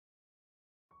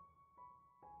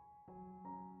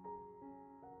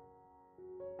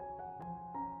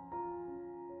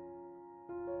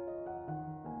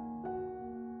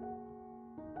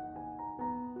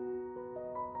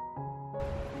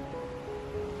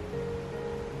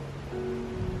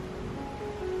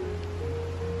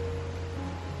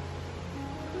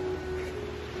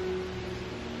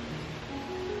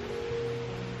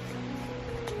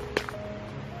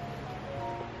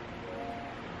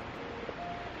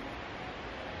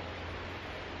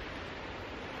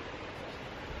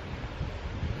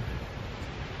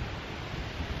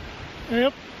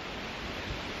Yep,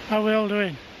 how we all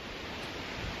doing?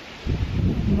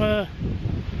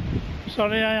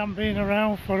 Sorry I haven't been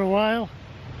around for a while.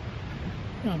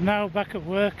 I'm now back at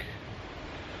work.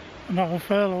 I'm not on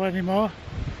furlough anymore.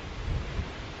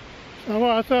 So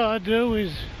what I thought I'd do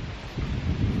is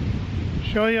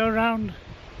show you around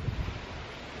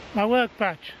my work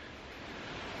patch.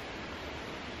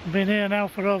 I've been here now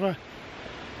for over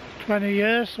 20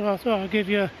 years, so I thought I'd give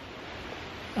you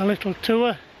a little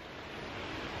tour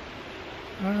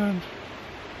and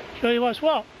show you what's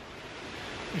what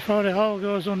before it all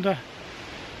goes under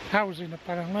housing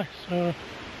apparently. So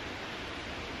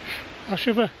I'll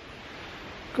shove a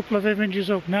couple of images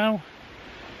up now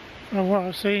from what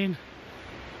I've seen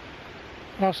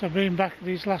whilst I've been back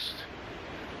these last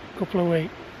couple of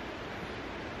weeks.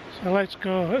 So let's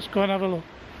go and have a look.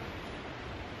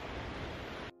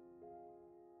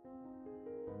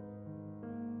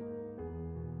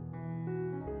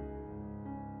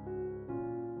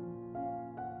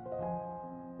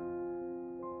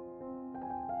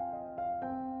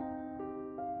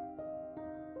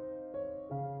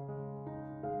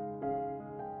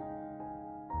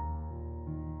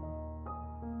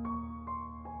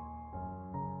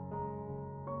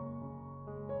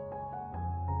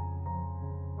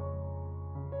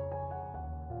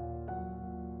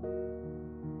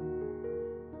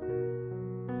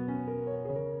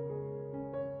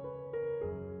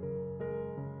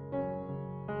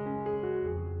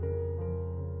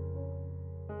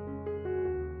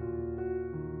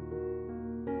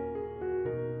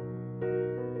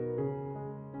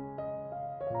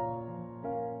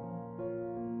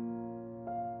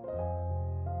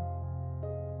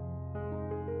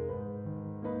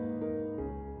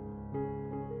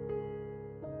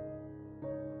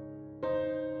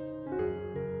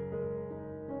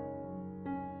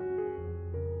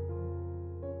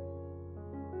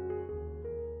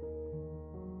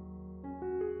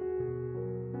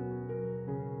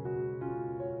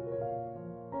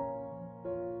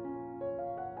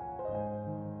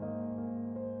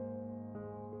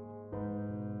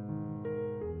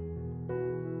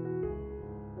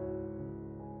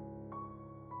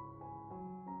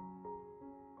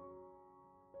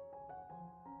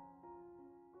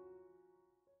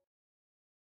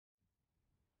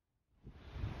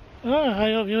 Oh,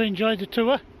 I hope you enjoyed the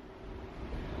tour.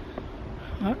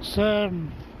 That's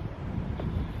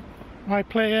my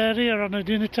play area on a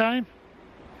dinner time,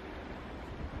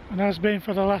 and has been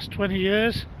for the last 20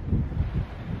 years.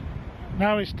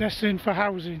 Now it's destined for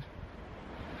housing.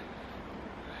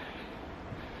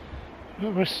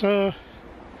 But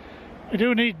we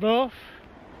do need both.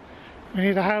 We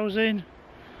need the housing,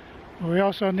 but we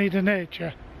also need the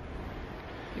nature.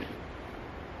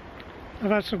 I've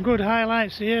had some good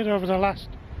highlights here over the last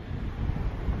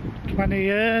 20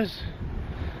 years.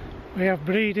 We have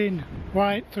breeding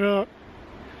white-throat,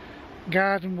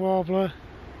 garden warbler,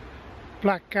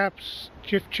 blackcaps,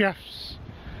 chiffchaffs,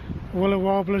 willow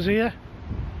warblers here,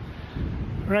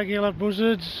 regular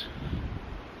buzzards,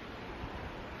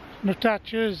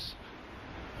 nuthatchers.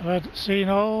 I've seen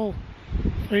all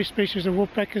 3 species of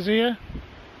woodpeckers here,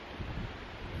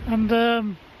 and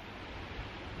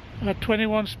I had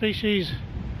 21 species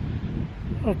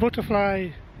of butterfly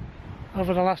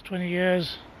over the last 20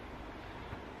 years.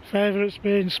 Favourites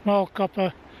being small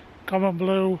copper, common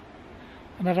blue,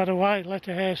 and I've had a white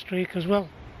letter hair streak as well.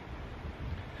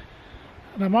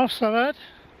 And the moths I've had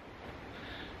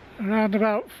around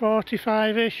about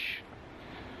 45-ish,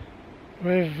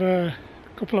 with a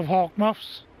couple of hawk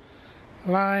moths,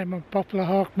 lime and poplar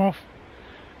hawk moth,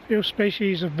 a few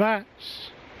species of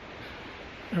bats.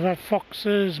 I've had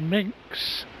foxes,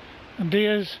 minks and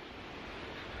deers.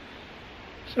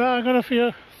 So I'm going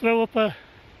to throw up a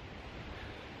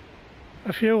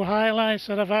few highlights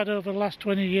that I've had over the last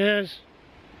 20 years,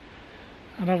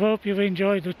 and I hope you've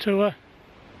enjoyed the tour.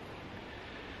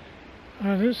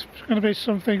 And it's going to be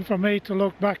something for me to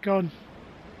look back on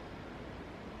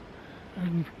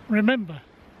and remember.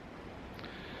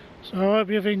 So I hope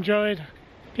you've enjoyed.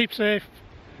 Keep safe,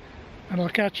 and I'll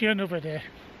catch you another day.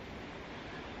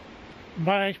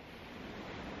 Bye.